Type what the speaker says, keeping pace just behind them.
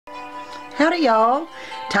Howdy y'all.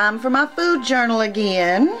 Time for my food journal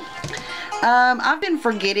again. I've been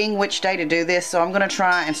forgetting which day to do this, so I'm going to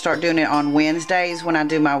try and start doing it on Wednesdays when I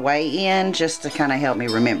do my weigh-in, just to kind of help me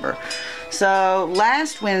remember. So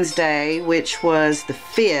last Wednesday, which was the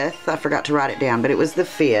 5th, I forgot to write it down, but it was the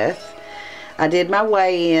 5th, I did my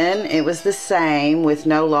weigh-in. It was the same with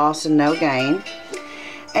no loss and no gain.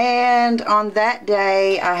 And on that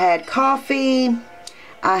day, I had coffee.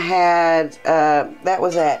 I had, that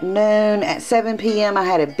was at noon. At 7 p.m. I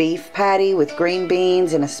had a beef patty with green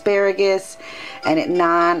beans and asparagus. And at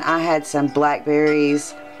 9 I had some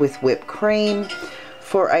blackberries with whipped cream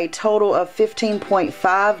for a total of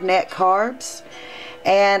 15.5 net carbs.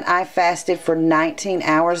 And I fasted for 19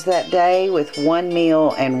 hours that day with 1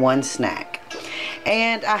 meal and 1 snack.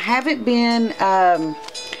 And I haven't been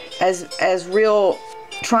as real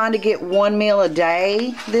trying to get 1 meal a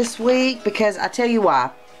day this week, because I tell you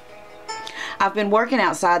why. I've been working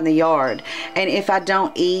outside in the yard, and if I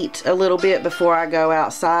don't eat a little bit before I go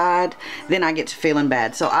outside, then I get to feeling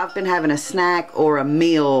bad. So I've been having a snack or a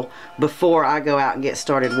meal before I go out and get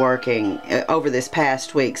started working over this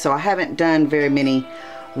past week. So I haven't done very many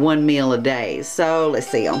 1 meal a day. So let's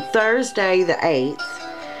see, on Thursday the 8th,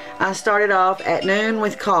 I started off at noon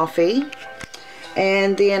with coffee.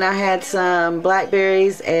 And then I had some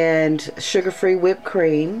blackberries and sugar-free whipped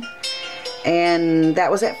cream. And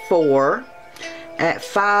that was at 4. At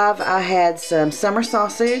 5, I had some summer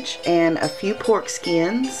sausage and a few pork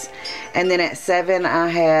skins. And then at 7, I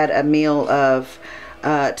had a meal of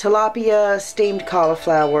tilapia, steamed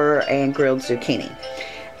cauliflower, and grilled zucchini.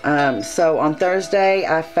 So on Thursday,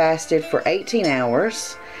 I fasted for 18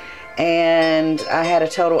 hours. And I had a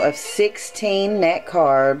total of 16 net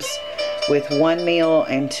carbs with 1 meal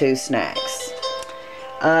and 2 snacks.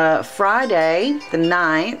 Friday the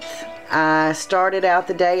 9th, I started out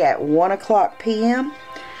the day at 1 o'clock p.m.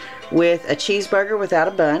 with a cheeseburger without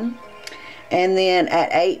a bun. And then at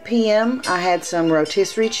 8 p.m. I had some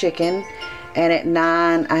rotisserie chicken. And at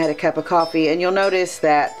 9 I had a cup of coffee. And you'll notice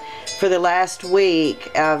that for the last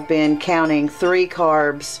week I've been counting 3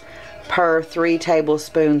 carbs per 3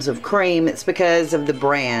 tablespoons of cream. It's because of the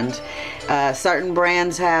brand. Certain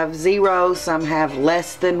brands have 0, some have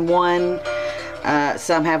less than 1,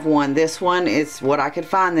 some have 1. This one is what I could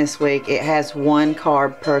find this week. It has 1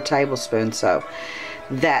 carb per tablespoon, so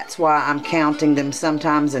that's why I'm counting them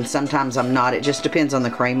sometimes, and sometimes I'm not. It just depends on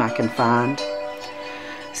the cream I can find.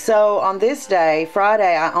 So on this day,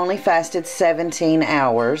 Friday, I only fasted 17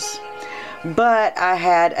 hours, but I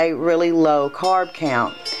had a really low carb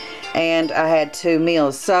count. And I had 2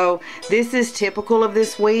 meals. So this is typical of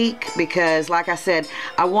this week, because like I said,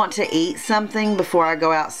 I want to eat something before I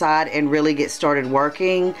go outside and really get started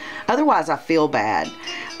working. Otherwise I feel bad.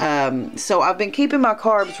 So I've been keeping my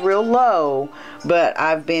carbs real low, but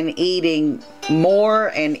I've been eating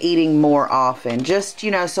more and eating more often, just,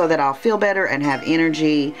 you know, so that I'll feel better and have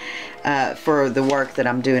energy for the work that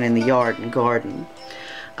I'm doing in the yard and garden.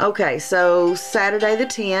 Okay, so Saturday the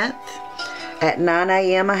 10th, at 9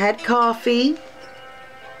 a.m. I had coffee,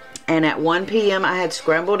 and at 1 p.m. I had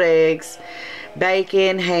scrambled eggs,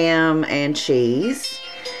 bacon, ham, and cheese.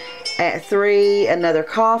 At 3, another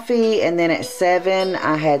coffee, and then at 7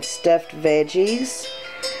 I had stuffed veggies.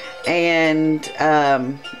 And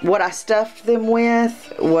what I stuffed them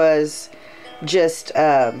with was just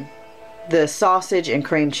the sausage and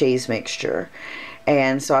cream cheese mixture.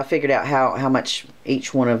 And so I figured out how much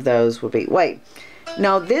each one of those would be. Wait.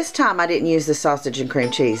 No, this time I didn't use the sausage and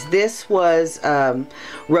cream cheese. This was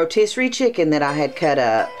rotisserie chicken that I had cut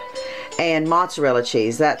up and mozzarella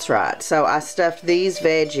cheese. That's right. So I stuffed these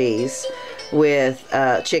veggies with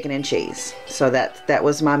chicken and cheese. So that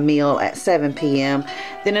was my meal at 7 p.m.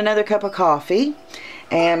 Then another cup of coffee.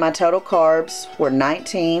 And my total carbs were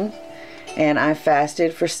 19. And I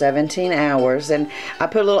fasted for 17 hours. And I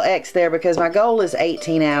put a little X there because my goal is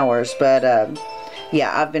 18 hours. But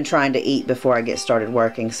yeah, I've been trying to eat before I get started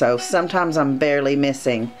working. So sometimes I'm barely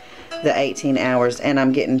missing the 18 hours, and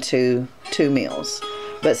I'm getting two meals.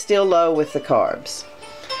 But still low with the carbs.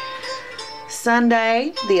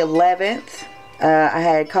 Sunday, the 11th, I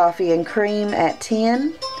had coffee and cream at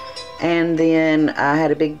 10. And then I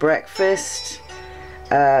had a big breakfast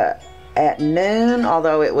at noon,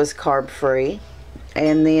 although it was carb free.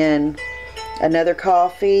 And then another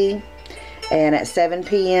coffee. And at 7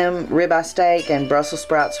 p.m. ribeye steak and Brussels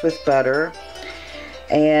sprouts with butter.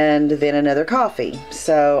 And then another coffee.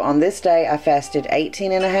 So on this day I fasted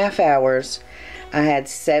 18.5 hours. I had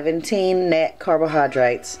 17 net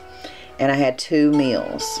carbohydrates. And I had 2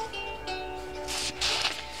 meals.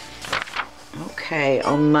 Okay,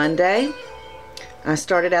 on Monday I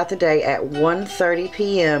started out the day at 1:30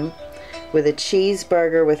 p.m. with a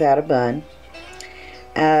cheeseburger without a bun.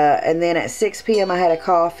 And then at 6 p.m. I had a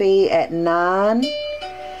coffee. At 9,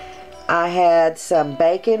 I had some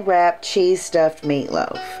bacon wrapped cheese stuffed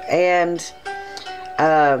meatloaf. And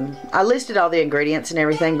I listed all the ingredients and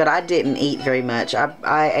everything, but I didn't eat very much.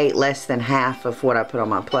 I ate less than half of what I put on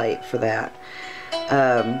my plate for that.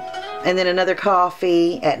 And then another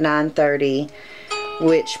coffee at 9:30,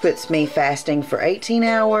 which puts me fasting for 18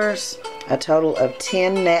 hours, a total of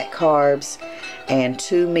 10 net carbs, and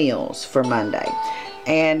 2 meals for Monday.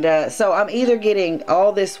 And so I'm either getting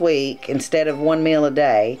all this week, instead of 1 meal a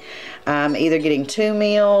day, I'm either getting 2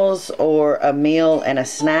 meals or a meal and a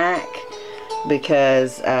snack,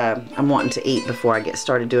 because I'm wanting to eat before I get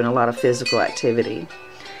started doing a lot of physical activity.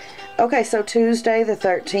 Okay, so Tuesday the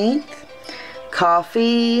 13th,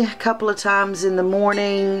 coffee a couple of times in the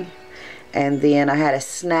morning, and then I had a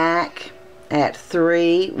snack at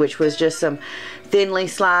 3, which was just some thinly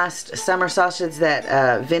sliced summer sausage,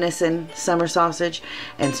 that venison summer sausage,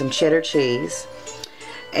 and some cheddar cheese.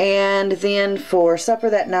 And then for supper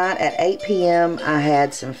that night at 8 p.m. I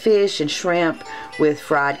had some fish and shrimp with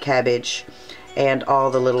fried cabbage and all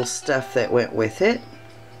the little stuff that went with it.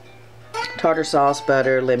 Tartar sauce,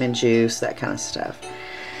 butter, lemon juice, that kind of stuff.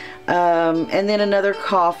 And then another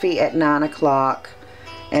coffee at 9 o'clock,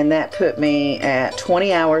 and that put me at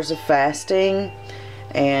 20 hours of fasting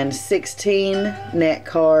and 16 net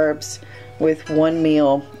carbs with 1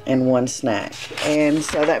 meal and 1 snack. And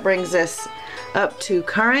so that brings us up to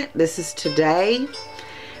current. This is today,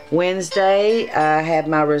 Wednesday. I have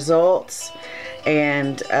my results,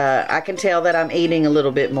 and I can tell that I'm eating a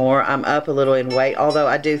little bit more. I'm up a little in weight, although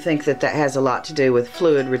I do think that that has a lot to do with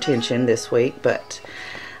fluid retention this week. But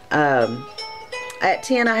at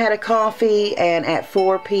 10 I had a coffee, and at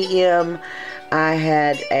 4 p.m. I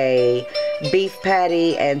had a beef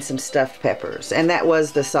patty and some stuffed peppers, and that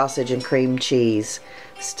was the sausage and cream cheese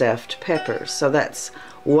stuffed peppers. So that's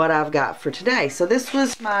what I've got for today. So this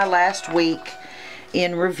was my last week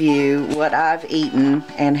in review, what I've eaten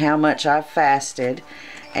and how much I've fasted.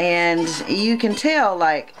 And you can tell,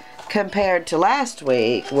 like, compared to last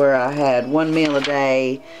week where I had 1 meal a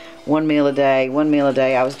day, 1 meal a day, 1 meal a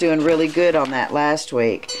day, I was doing really good on that last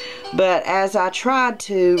week. But as I tried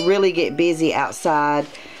to really get busy outside,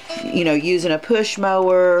 you know, using a push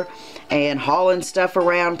mower and hauling stuff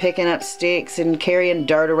around, picking up sticks and carrying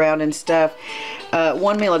dirt around and stuff,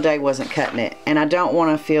 1 meal a day wasn't cutting it. And I don't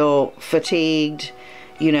want to feel fatigued,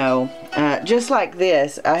 you know. Just like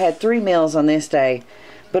this, I had 3 meals on this day,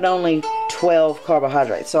 but only 12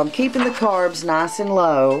 carbohydrates. So I'm keeping the carbs nice and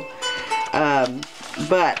low,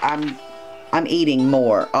 but I'm eating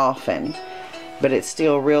more often. But it's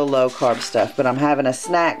still real low carb stuff. But I'm having a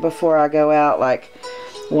snack before I go out, like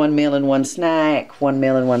 1 meal and 1 snack, 1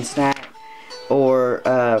 meal and 1 snack, or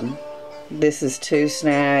this is 2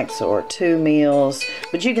 snacks or 2 meals.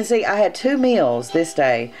 But you can see I had 2 meals this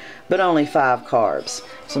day, but only 5 carbs.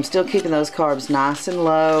 So I'm still keeping those carbs nice and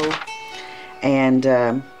low,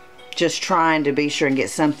 and just trying to be sure and get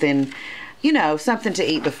something, you know, something to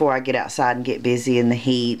eat before I get outside and get busy in the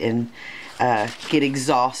heat and get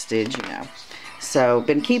exhausted, you know. So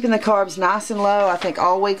been keeping the carbs nice and low. I think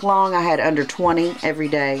all week long I had under 20 every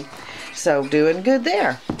day. So doing good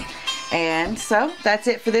there. And so that's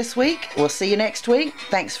it for this week. We'll see you next week.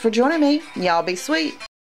 Thanks for joining me. Y'all be sweet.